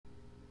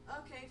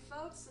Okay,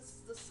 folks, this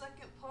is the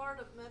second part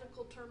of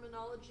Medical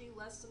Terminology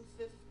Lesson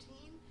 15.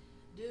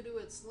 Due to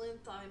its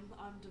length,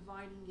 I'm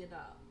dividing it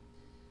up.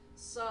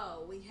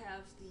 So, we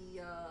have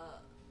the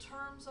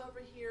terms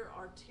over here: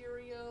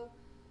 arterio,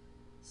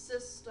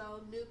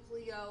 cysto,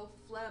 nucleo,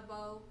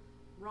 phlebo,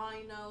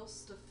 rhino,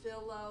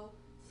 staphylio,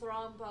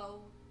 thrombo,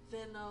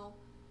 veno,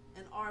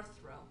 and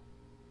arthro.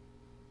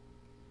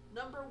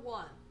 Number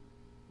 1,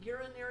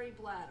 urinary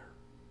bladder.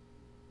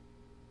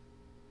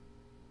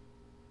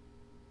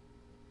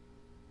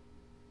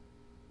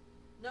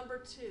 Number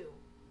 2,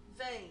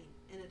 vein,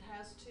 and it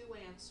has two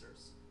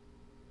answers.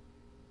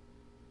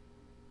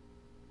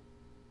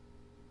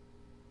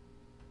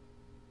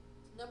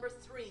 Number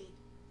 3,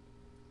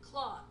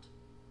 clot.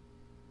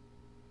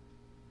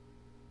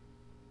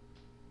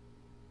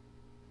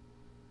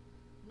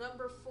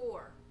 Number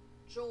 4,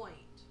 joint.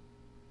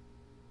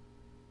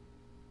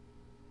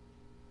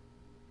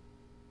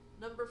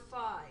 Number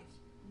 5,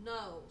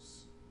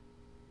 nose.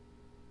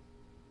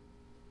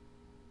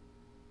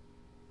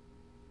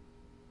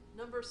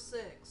 Number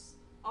 6,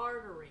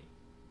 artery.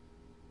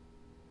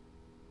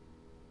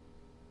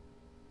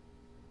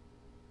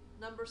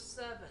 Number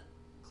 7,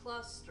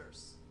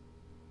 clusters.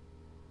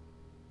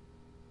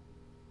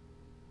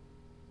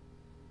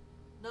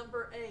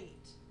 Number 8,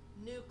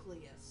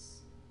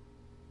 nucleus.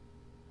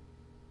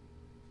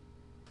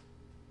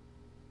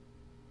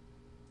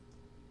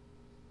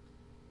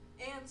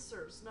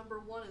 Answers: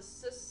 number 1 is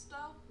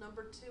cysto,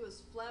 number 2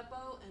 is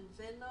phlebo and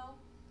veno,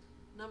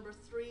 number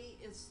 3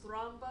 is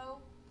thrombo,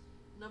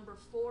 number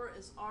 4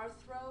 is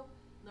arthro,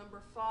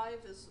 number 5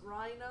 is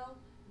rhino,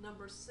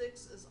 number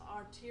 6 is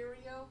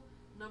arterio,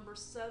 number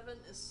 7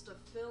 is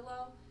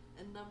staphylio,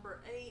 and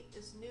number 8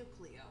 is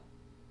nucleo.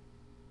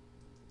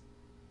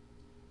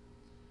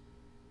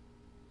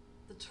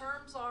 The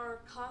terms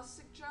are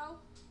coccygeal,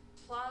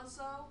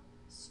 plazo,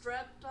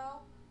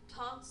 strepto,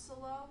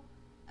 tonsillo,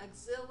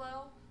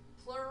 axillo,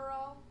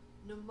 pleuro,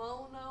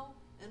 pneumono,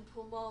 and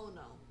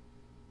pulmono.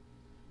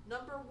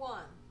 Number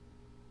 1,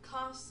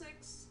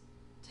 coccyx,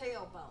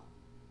 tailbone.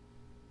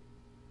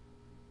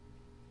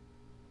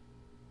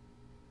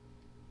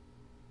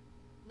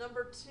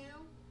 Number 2,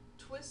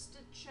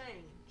 twisted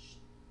change.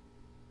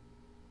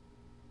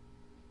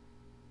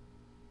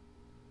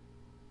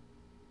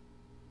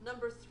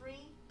 Number 3,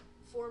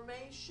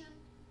 formation,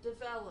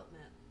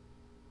 development.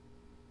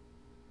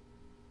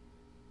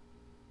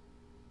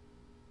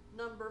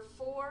 Number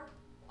 4,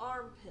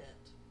 armpit.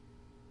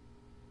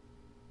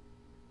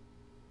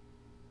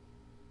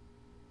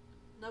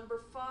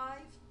 Number 5,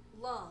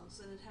 lungs,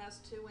 and it has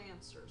two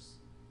answers.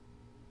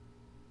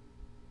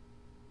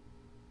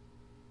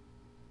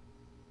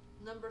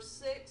 Number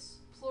 6,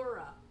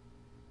 pleura.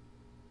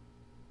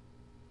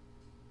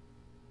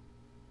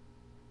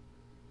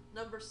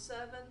 Number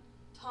 7,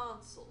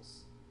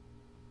 tonsils.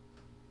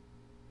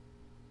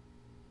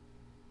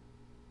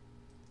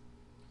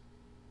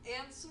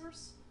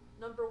 Answers: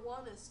 number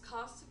 1 is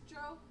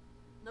coccygeal,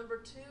 number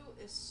 2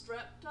 is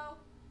strepto,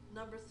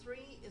 number 3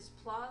 is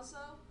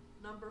plazo,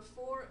 number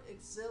 4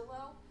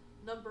 axillo,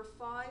 number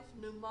 5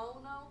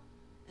 pneumono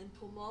and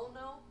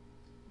pulmono,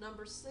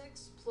 number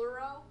 6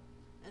 pleuro,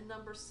 and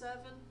number 7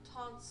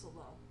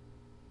 tonsillo.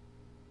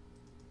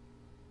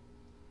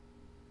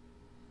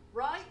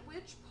 Write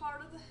which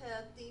part of the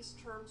head these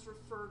terms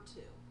refer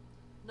to.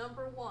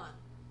 Number 1,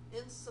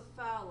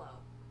 encephalo.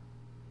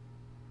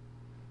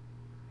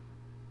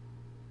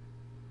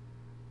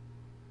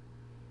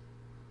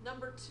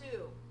 Number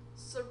 2,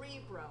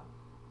 cerebro.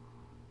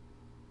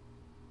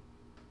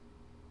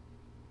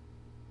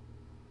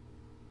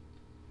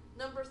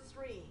 Number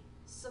 3,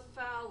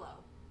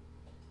 cephalo.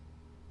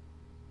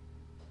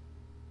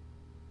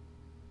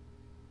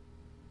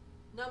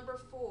 Number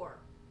 4,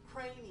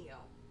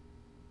 cranial.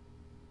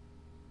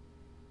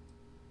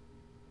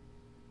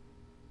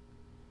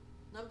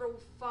 Number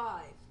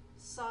 5,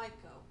 psycho.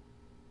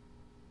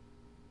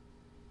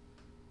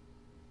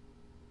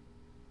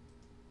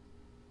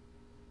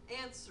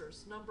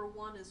 Answers: number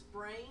 1 is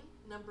brain,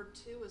 number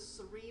 2 is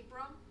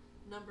cerebrum,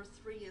 number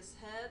 3 is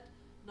head,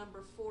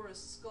 number 4 is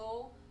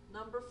skull,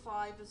 number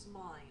 5 is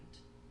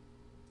mind.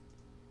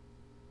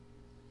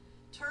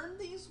 Turn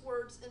these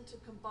words into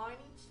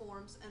combining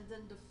forms and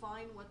then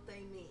define what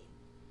they mean.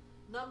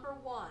 Number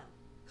 1,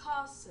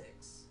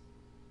 coccyx.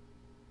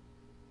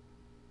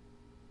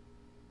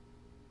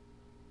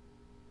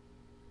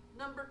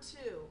 Number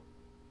 2,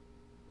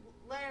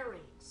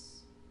 larynx.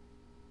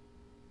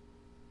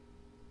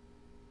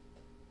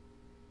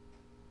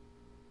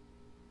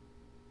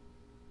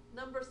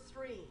 Number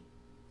 3,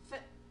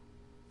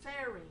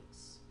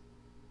 pharynx.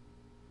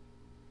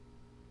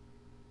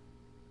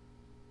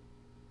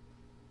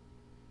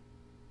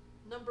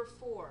 Number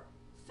 4,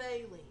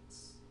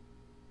 phalanx.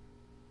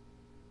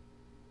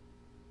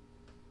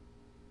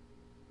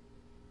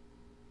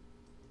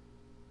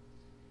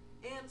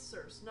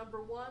 Answers: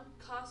 number 1,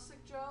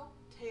 coccygeal,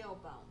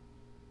 tailbone.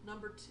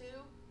 Number 2,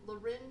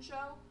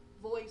 laryngo,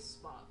 voice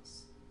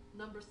box.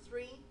 Number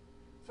 3,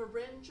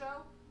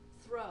 pharyngo,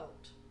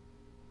 throat.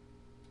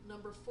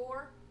 Number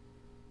 4,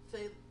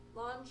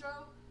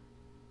 phalango,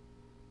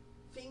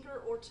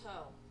 or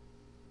toe.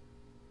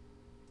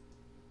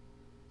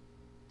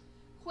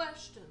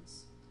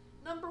 Questions.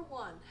 Number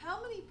 1,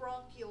 how many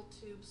bronchial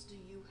tubes do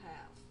you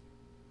have?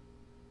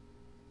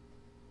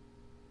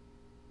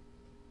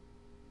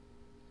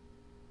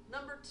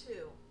 Number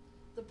 2,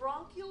 the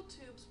bronchial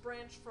tubes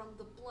branch from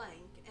the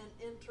blank and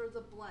enter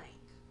the blank.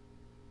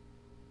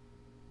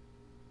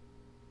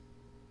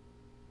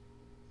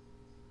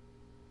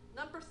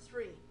 Number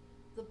 3,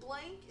 the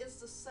blank is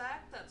the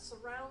sac that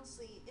surrounds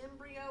the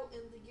embryo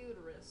in the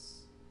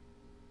uterus.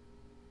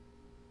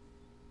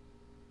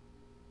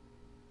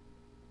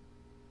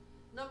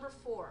 Number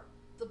 4,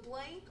 the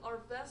blank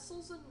are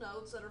vessels and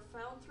nodes that are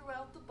found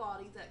throughout the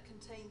body that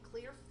contain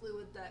clear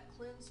fluid that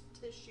cleanse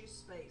tissue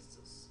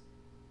spaces.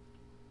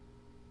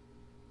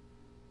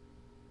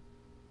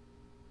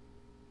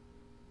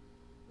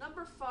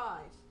 Number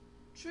 5,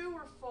 true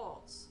or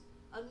false?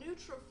 A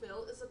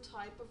neutrophil is a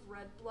type of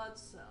red blood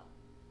cell.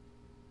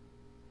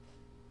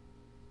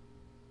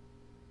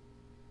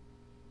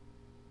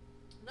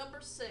 Number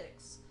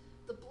 6,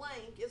 the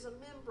blank is a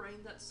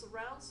membrane that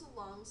surrounds the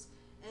lungs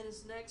and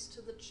is next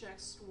to the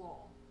chest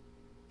wall.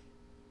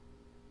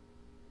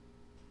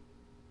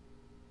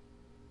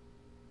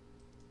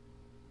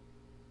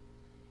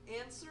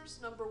 Answers.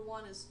 Number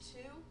 1 is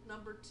 2,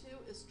 number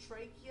 2 is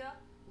trachea,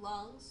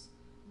 lungs,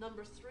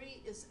 number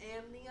 3 is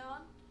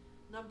amnion,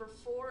 number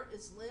 4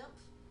 is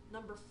lymph,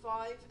 number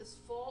 5 is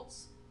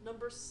false,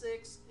 number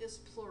 6 is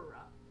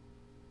pleura.